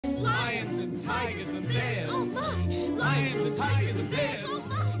tigers and bears. Oh my! Lions and tigers and bears. Oh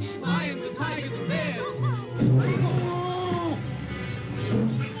my! Lions and tigers and bears. Oh my!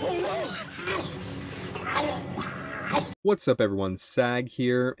 What's up everyone, Sag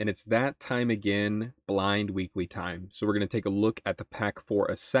here, and it's that time again, blind weekly time. So we're going to take a look at the pack for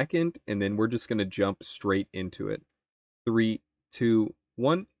a second, and then we're just going to jump straight into it. 3, 2,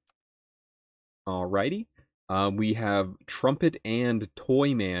 1. Alrighty. We have Trumpet and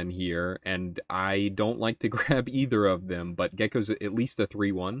Toyman here, and I don't like to grab either of them, but Gecko's at least a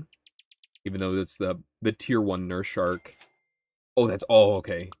 3-1, even though it's the tier 1 Nurse Shark. Oh,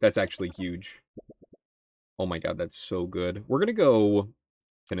 okay. That's actually huge. Oh my god, that's so good. We're gonna go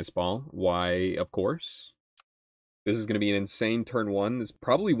Tennis Ball. Why, of course. This is gonna be an insane turn 1. This is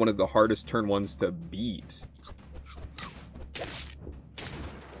probably one of the hardest turn 1s to beat.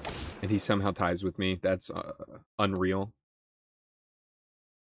 And he somehow ties with me. That's unreal.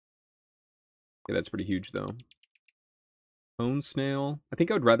 Okay, that's pretty huge, though. Cone Snail. I think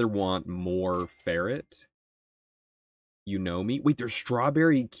I would rather want more Ferret. You know me. Wait, there's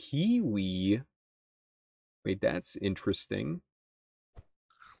Strawberry Kiwi. Wait, that's interesting.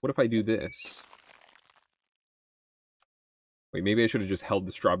 What if I do this? Wait, maybe I should have just held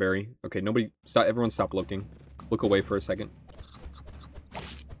the strawberry. Okay, nobody... Stop, everyone stop looking. Look away for a second.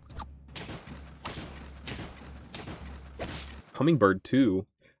 Hummingbird, too.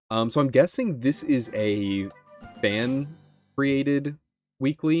 So I'm guessing this is a fan-created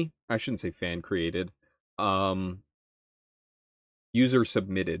weekly. I shouldn't say fan-created.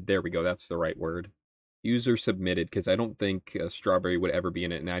 User-submitted. There we go, that's the right word. User submitted, because I don't think Strawberry would ever be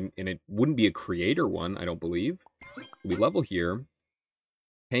in it, and it wouldn't be a creator one, I don't believe. We level here.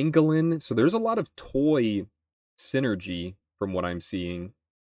 Pangolin, so there's a lot of toy synergy from what I'm seeing.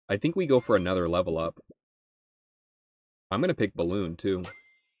 I think we go for another level up. I'm going to pick Balloon, too.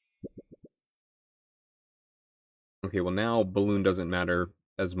 Okay, well now Balloon doesn't matter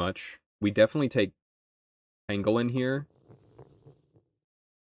as much. We definitely take Pangolin here.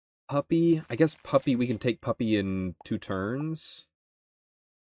 Puppy, I guess Puppy, we can take Puppy in 2 turns.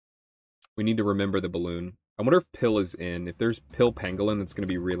 We need to remember the Balloon. I wonder if Pill is in. If there's Pill Pangolin, that's going to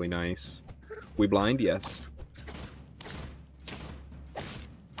be really nice. We blind? Yes.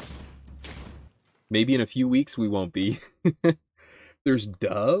 Maybe in a few weeks we won't be. There's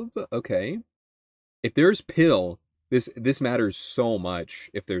Dove? Okay. If there's Pill, this matters so much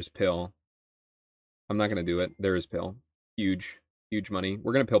if there's Pill. I'm not going to do it. There is Pill. Huge. Huge money.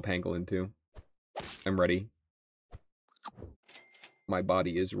 We're going to pill Pangolin, too. I'm ready. My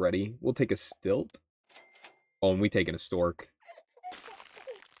body is ready. We'll take a Stilt. Oh, and we taking a Stork.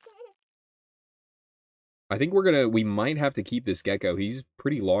 I think we might have to keep this Gecko. He's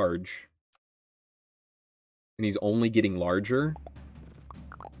pretty large. And he's only getting larger.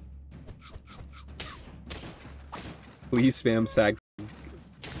 Please spam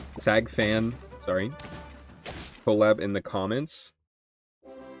Sag fan. Sorry. Collab in the comments.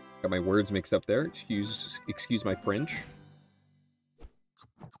 Got my words mixed up there. Excuse my French.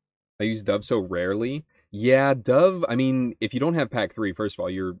 I use Dove so rarely. Yeah, Dove, I mean, if you don't have pack 3, first of all,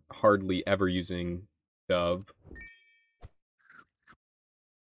 you're hardly ever using Dove.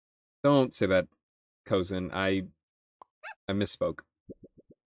 Don't say that, Cozen. I misspoke.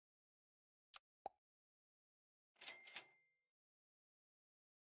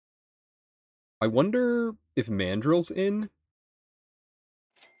 I wonder if Mandrill's in?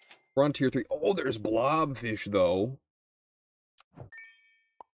 We're on tier 3. Oh, there's Blobfish, though.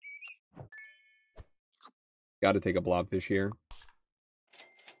 Gotta take a Blobfish here.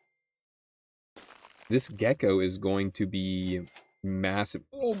 This Gecko is going to be massive.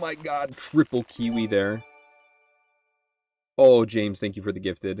 Oh my god, triple Kiwi there. Oh, James, thank you for the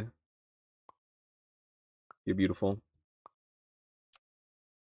gifted. You're beautiful.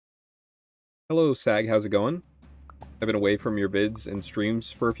 Hello, Sag, how's it going? I've been away from your vids and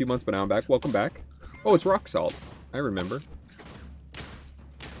streams for a few months, but now I'm back. Welcome back. Oh, it's Rock Salt. I remember.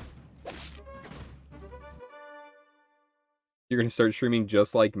 You're going to start streaming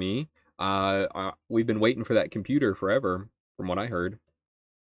just like me? We've been waiting for that computer forever, from what I heard.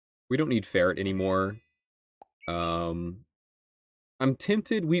 We don't need Ferret anymore. I'm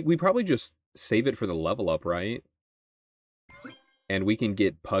tempted. We probably just save it for the level up, right? And we can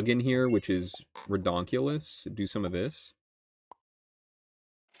get Pug in here, which is redonkulous. Do some of this.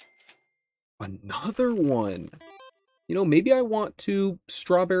 Another one! You know, maybe I want to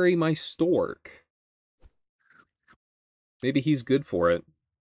strawberry my Stork. Maybe he's good for it.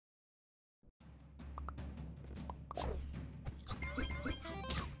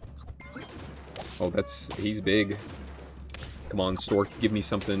 Oh, he's big. Come on, Stork, give me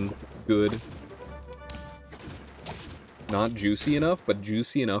something good. Not juicy enough, but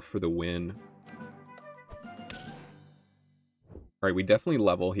juicy enough for the win. Alright, we definitely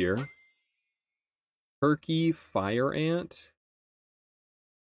level here. Turkey, fire ant.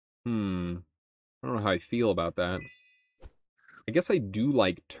 I don't know how I feel about that. I guess I do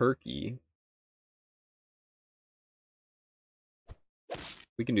like turkey.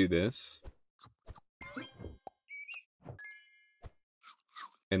 We can do this.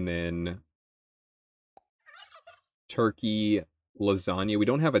 And then turkey, lasagna. We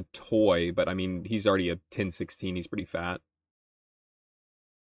don't have a toy, but I mean, he's already a 10-16. He's pretty fat.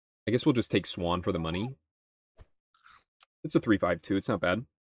 I guess we'll just take Swan for the money. It's a 3-5-2. It's not bad.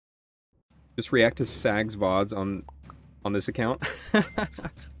 Just react to Sag's VODs on this account.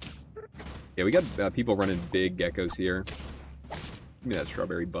 Yeah, we got people running big geckos here. Give me that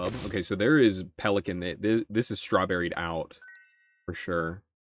strawberry bub. Okay, so there is pelican. This is strawberried out for sure.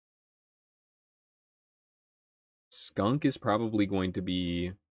 Skunk is probably going to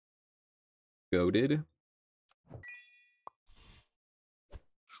be goated.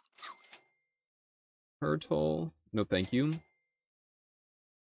 Turtle. No, thank you.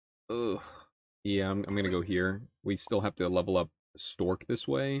 Ugh. Yeah, I'm gonna go here. We still have to level up Stork this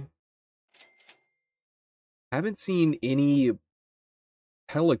way. Haven't seen any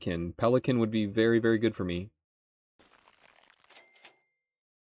pelican. Pelican would be very, very good for me.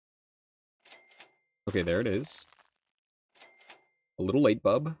 Okay, there it is. A little late,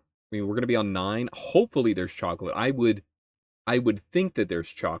 bub. I mean, we're gonna be on 9. Hopefully there's chocolate. I would think that there's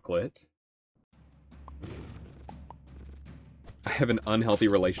chocolate. I have an unhealthy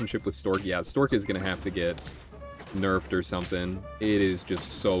relationship with Stork. Yeah, Stork is gonna have to get nerfed or something. It is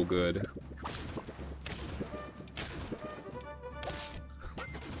just so good.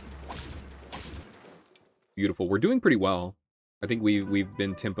 Beautiful. We're doing pretty well. I think we've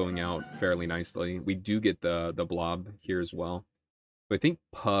been tempoing out fairly nicely. We do get the blob here as well. So I think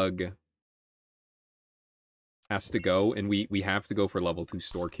Pug has to go, and we have to go for level 2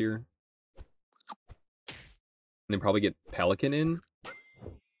 Stork here. And then probably get Pelican in.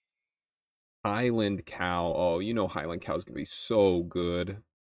 Highland Cow. Oh, you know Highland Cow is going to be so good.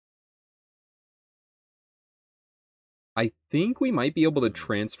 I think we might be able to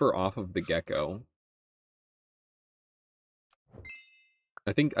transfer off of the gecko.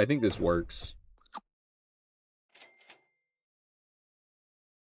 I think this works.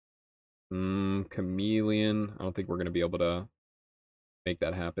 Chameleon. I don't think we're going to be able to make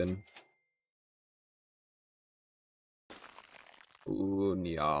that happen. Ooh,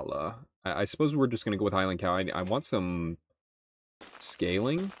 Niala. I suppose we're just going to go with Highland Cow. I want some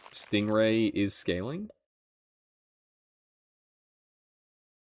scaling. Stingray is scaling.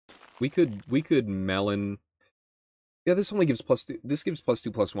 We could melon. Yeah, this only gives +2. This gives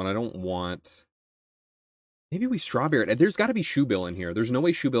 +2/+1. I don't want. Maybe we strawberry. There's got to be Shoebill in here. There's no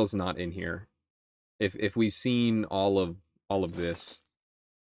way Shoebill's not in here. If we've seen all of this.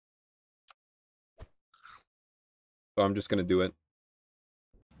 So I'm just gonna do it.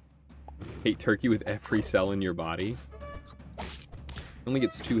 Hate turkey with every cell in your body. Only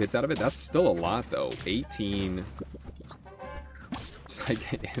gets 2 hits out of it. That's still a lot though. 18.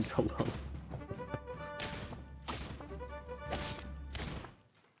 Psychic antelope.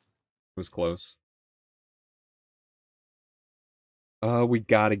 It was close. We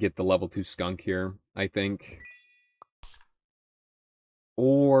gotta get the level 2 skunk here, I think.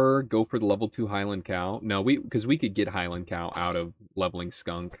 Or go for the level 2 Highland Cow. No, because we could get Highland Cow out of leveling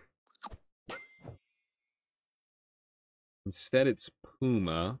skunk. Instead, it's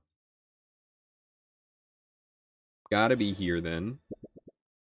Puma. Gotta be here then.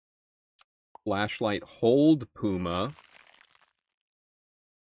 Flashlight, hold Puma.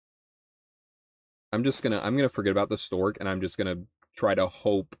 I'm gonna forget about the Stork, and I'm just gonna try to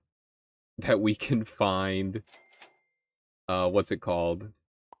hope that we can find what's it called?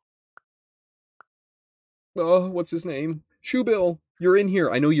 Oh, what's his name? Shoebill, you're in here.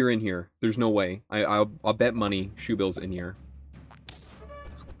 I know you're in here. There's no way. I'll bet money Shoebill's in here.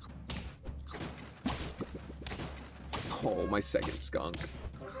 Oh, my second skunk.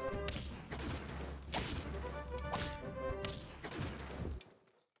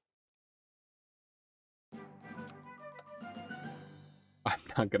 I'm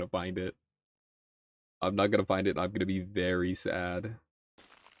not gonna find it. I'm not gonna find it. I'm gonna be very sad.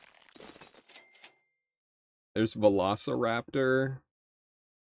 There's Velociraptor.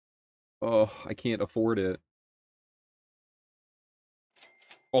 Oh, I can't afford it.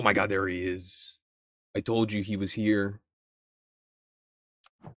 Oh my god, there he is. I told you he was here.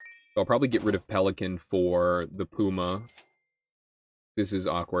 So I'll probably get rid of Pelican for the Puma. This is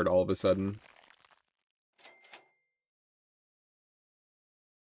awkward all of a sudden.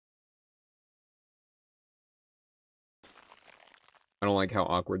 I don't like how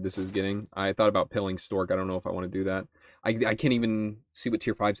awkward this is getting. I thought about pilling Stork. I don't know if I want to do that. I can't even see what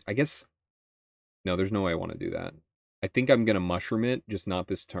tier 5's. I guess... No, there's no way I want to do that. I think I'm going to mushroom it, just not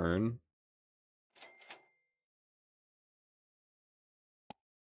this turn.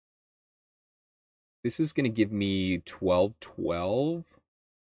 This is going to give me 12-12.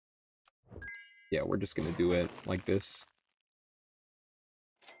 Yeah, we're just going to do it like this.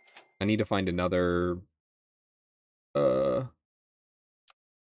 I need to find another...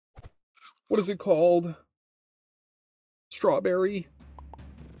 What is it called? Strawberry?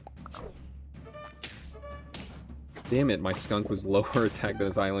 Damn it, my skunk was lower attack than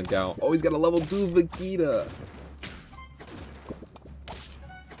his island gal. Oh, he's got a level 2 Vegeta!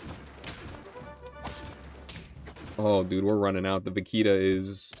 Oh, dude, we're running out. The Vegeta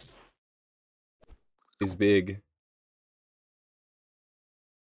is big.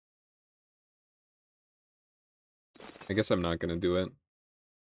 I guess I'm not gonna do it.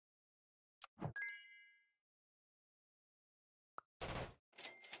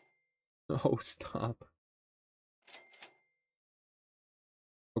 Oh, stop.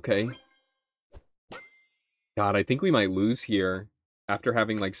 Okay. God, I think we might lose here after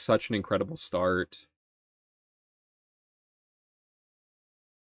having, like, such an incredible start.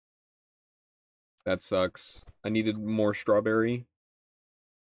 That sucks. I needed more strawberry.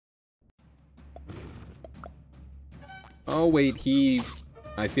 Oh, wait,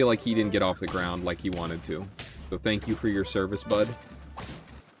 I feel like he didn't get off the ground like he wanted to. So thank you for your service, bud.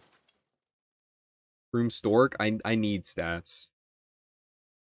 Room Stork? I need stats.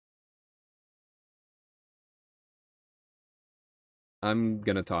 I'm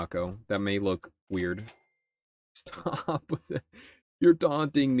gonna taco. That may look weird. Stop. You're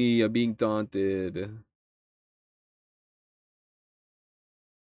taunting me. I'm being taunted.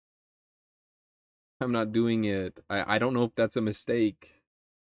 I'm not doing it. I don't know if that's a mistake.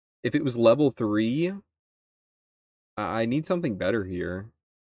 If it was level 3, I need something better here.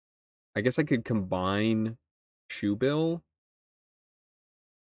 I guess I could combine Shoe Bill.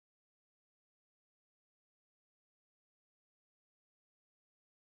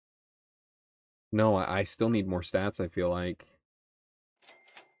 No, I still need more stats, I feel like.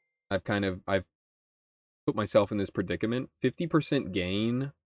 I've put myself in this predicament. 50%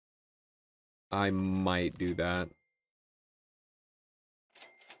 gain. I might do that.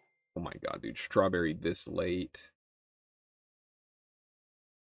 Oh my god, dude, strawberry this late.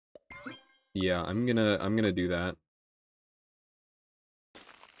 Yeah, I'm gonna do that.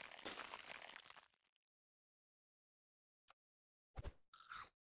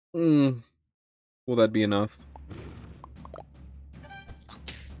 Will that be enough?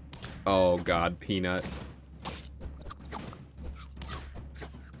 Oh god, Peanut.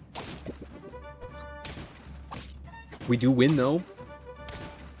 We do win, though.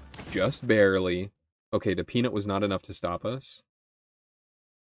 Just barely. Okay, the Peanut was not enough to stop us.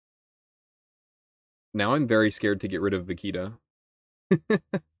 Now I'm very scared to get rid of Vegeta.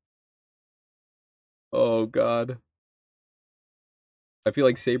 Oh god. I feel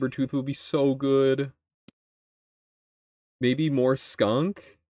like Sabretooth would be so good. Maybe more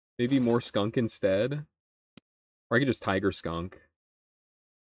Skunk? Maybe more Skunk instead? Or I could just Tiger Skunk.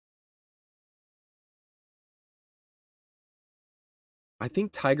 I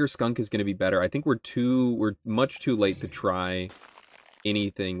think Tiger Skunk is going to be better. I think we're much too late to try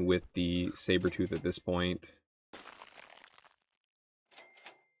anything with the Sabretooth at this point.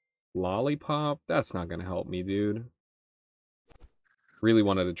 Lollipop? That's not going to help me, dude. Really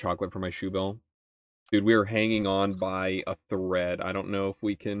wanted a chocolate for my shoe bill. Dude, we are hanging on by a thread. I don't know if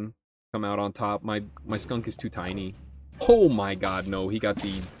we can come out on top. My skunk is too tiny. Oh my god, no. He got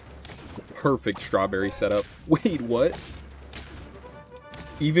the perfect strawberry setup. Wait, what?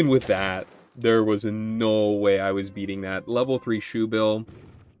 Even with that, there was no way I was beating that. Level 3 shoe bill.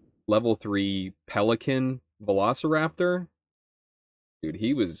 Level 3 Pelican Velociraptor. Dude,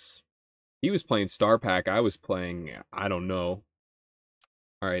 he was playing Star Pack. I was playing, I don't know.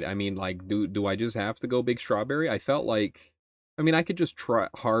 Alright, I mean, like, do I just have to go big strawberry? I felt like, I mean, I could just try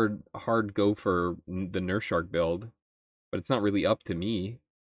hard go for the Nurse Shark build, but it's not really up to me.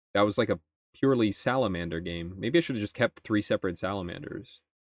 That was like a purely salamander game. Maybe I should have just kept 3 separate salamanders.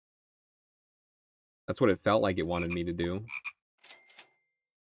 That's what it felt like it wanted me to do.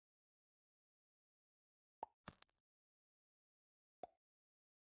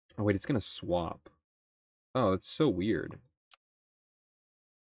 Oh wait, it's gonna swap. Oh, it's so weird.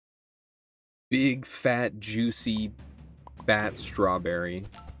 Big, fat, juicy Fat Strawberry.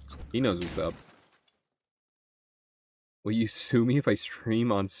 He knows what's up. Will you sue me if I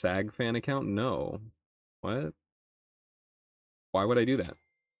stream on SAG fan account? No. What? Why would I do that?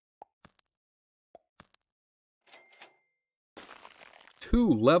 2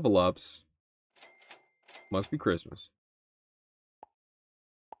 level ups. Must be Christmas.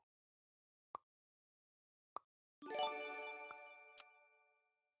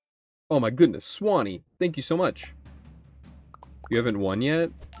 Oh my goodness, Swanee, thank you so much. You haven't won yet?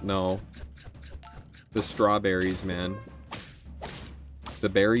 No. The strawberries, man. The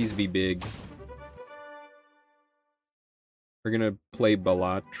berries be big. We're gonna play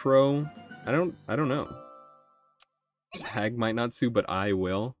Balatro. I don't know. Sag might not sue, but I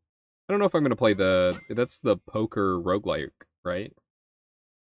will. I don't know if I'm gonna play that's the poker roguelike, right?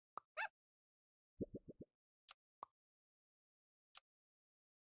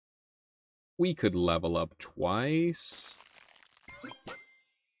 We could level up twice.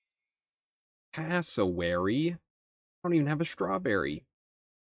 Cassowary? I don't even have a strawberry.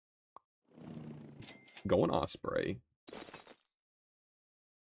 Going Osprey.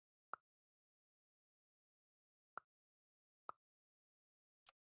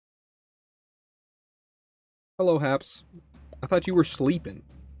 Hello, Haps. I thought you were sleeping.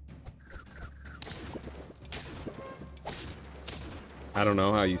 I don't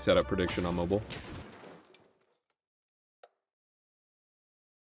know how you set up prediction on mobile.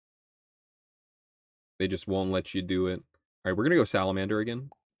 They just won't let you do it. Alright, we're gonna go Salamander again.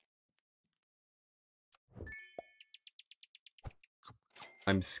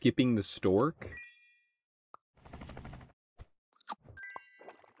 I'm skipping the Stork.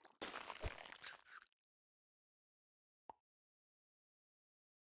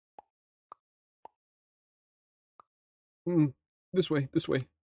 This way, this way.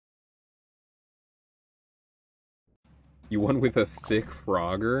 You won with a thick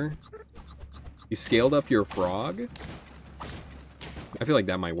Frogger? You scaled up your frog? I feel like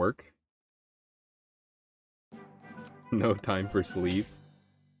that might work. No time for sleep.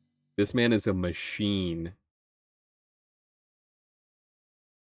 This man is a machine.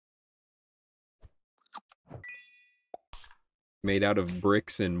 Made out of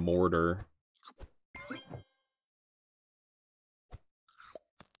bricks and mortar.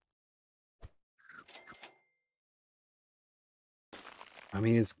 I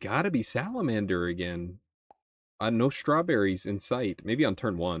mean, it's gotta be Salamander again. No strawberries in sight. Maybe on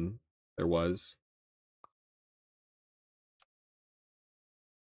turn 1 there was.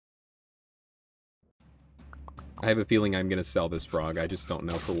 I have a feeling I'm gonna sell this frog. I just don't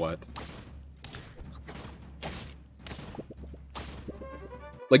know for what.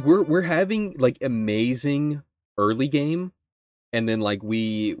 Like we're having like amazing early game, and then like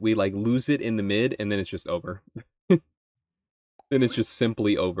we like lose it in the mid, and then it's just over. Then it's just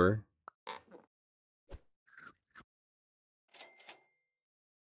simply over.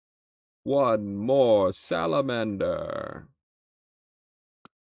 One more salamander.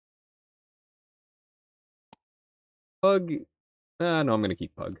 Pug. No, I'm gonna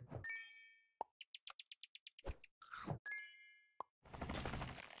keep Pug.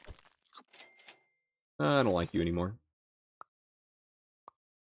 I don't like you anymore.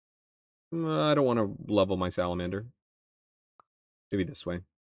 I don't want to level my salamander. Maybe this way.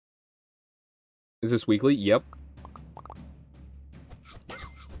 Is this weekly? Yep.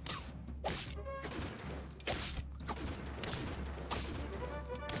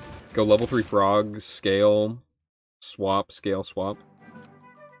 Go level 3 frog, scale, swap, scale, swap.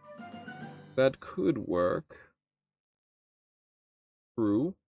 That could work.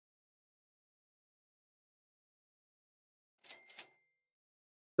 True.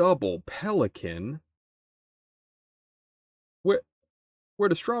 Double pelican? Where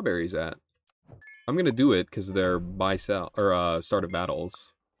the strawberries at? I'm gonna do it because they're buy sell or start of battles.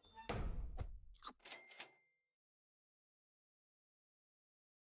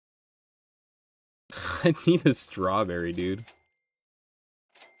 I need a strawberry, dude.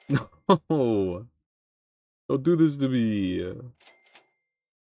 No. Don't do this to me.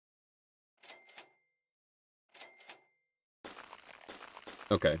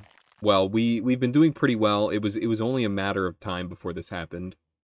 Okay. Well, we've been doing pretty well. It was only a matter of time before this happened.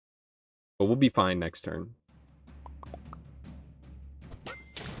 But we'll be fine next turn.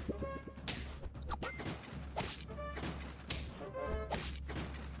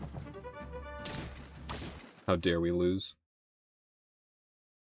 How dare we lose?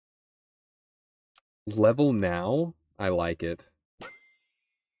 Level now? I like it.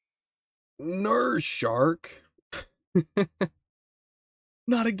 Nurse Shark!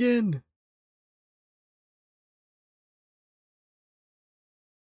 Not again!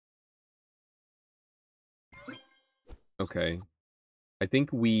 Okay. I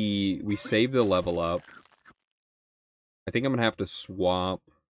think we save the level up. I think I'm gonna have to swap.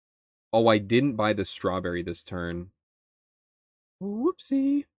 Oh, I didn't buy the strawberry this turn.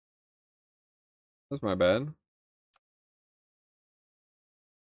 Whoopsie. That's my bad.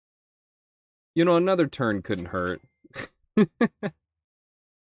 You know, another turn couldn't hurt.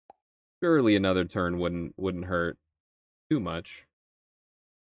 Surely another turn wouldn't hurt too much.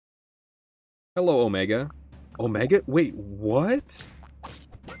 Hello, Omega. Omega? Wait, what?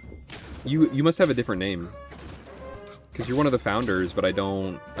 You must have a different name. Because you're one of the founders, but I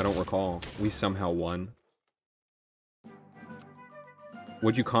don't recall. We somehow won.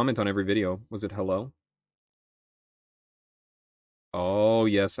 What'd you comment on every video? Was it hello? Oh,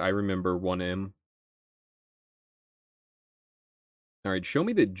 yes, I remember 1M. Alright, show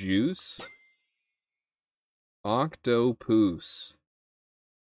me the juice. Octopus.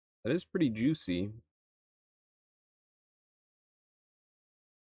 That is pretty juicy.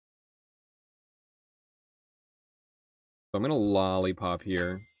 So I'm gonna lollipop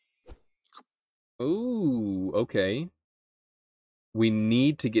here. Ooh, okay. We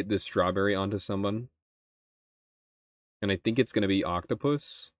need to get this strawberry onto someone. And I think it's gonna be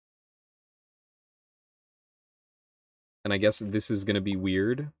octopus. And I guess this is gonna be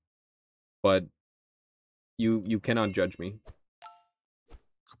weird. But you cannot judge me.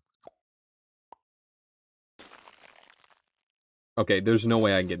 Okay, there's no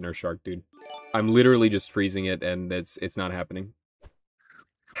way I can get Nurse Shark, dude. I'm literally just freezing it, and it's not happening.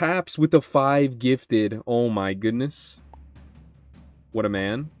 Haps with the 5 gifted. Oh my goodness. What a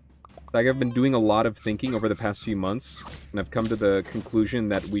man. Like, I've been doing a lot of thinking over the past few months, and I've come to the conclusion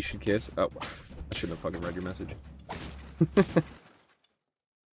that we should kiss. Oh, I shouldn't have fucking read your message.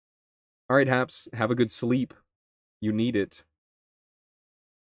 Alright, Haps, have a good sleep. You need it.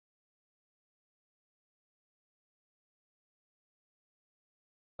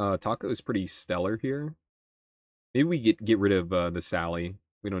 Taco is pretty stellar here. Maybe we get rid of the Sally.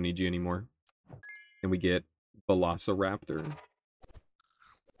 We don't need you anymore. And we get Velociraptor.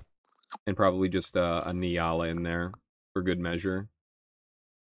 And probably just a Niala in there for good measure.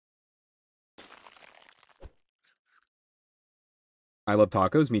 I love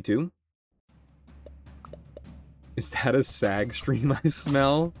tacos, me too. Is that a SAG stream I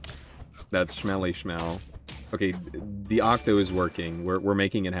smell? That's schmelly schmel. Okay, the Octo is working. We're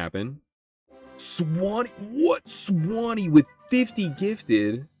making it happen. Swanee, what? Swanee with 50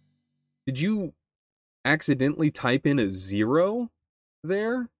 gifted? Did you accidentally type in a 0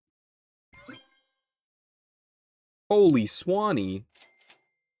 there? Holy Swanee.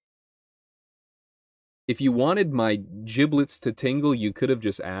 If you wanted my giblets to tingle, you could have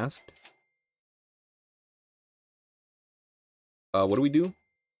just asked. What do we do?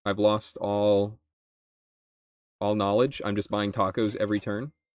 I've lost all knowledge. I'm just buying tacos every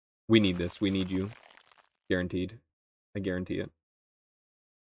turn. We need this. We need you. Guaranteed. I guarantee it.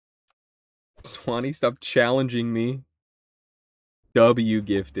 Swanee, stop challenging me. W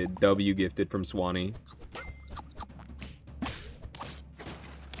gifted. W gifted from Swanee.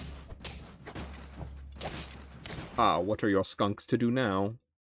 Ah, what are your skunks to do now?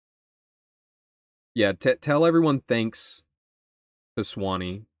 Yeah, tell everyone thanks to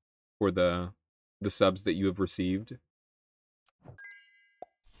Swanee for the subs that you have received.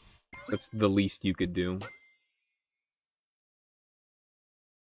 That's the least you could do.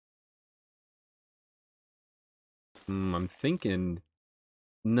 I'm thinking...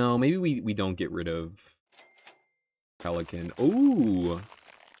 No, maybe we don't get rid of Pelican. Ooh!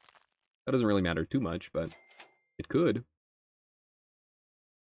 That doesn't really matter too much, but it could.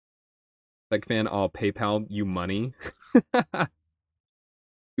 Like, fan, I'll PayPal you money.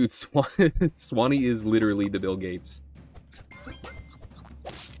 Dude, Swanee is literally the Bill Gates.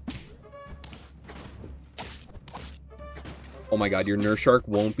 Oh my god, your Nurse Shark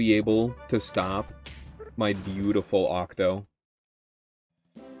won't be able to stop my beautiful Octo.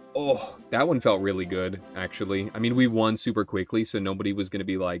 Oh, that one felt really good, actually. I mean, we won super quickly, so nobody was going to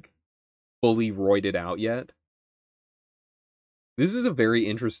be, like, fully roided out yet. This is a very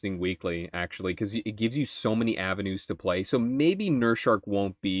interesting weekly, actually, because it gives you so many avenues to play. So maybe Nurse Shark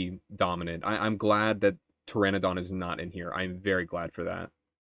won't be dominant. I'm glad that Pteranodon is not in here. I'm very glad for that.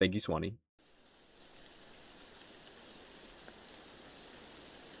 Thank you, Swanee.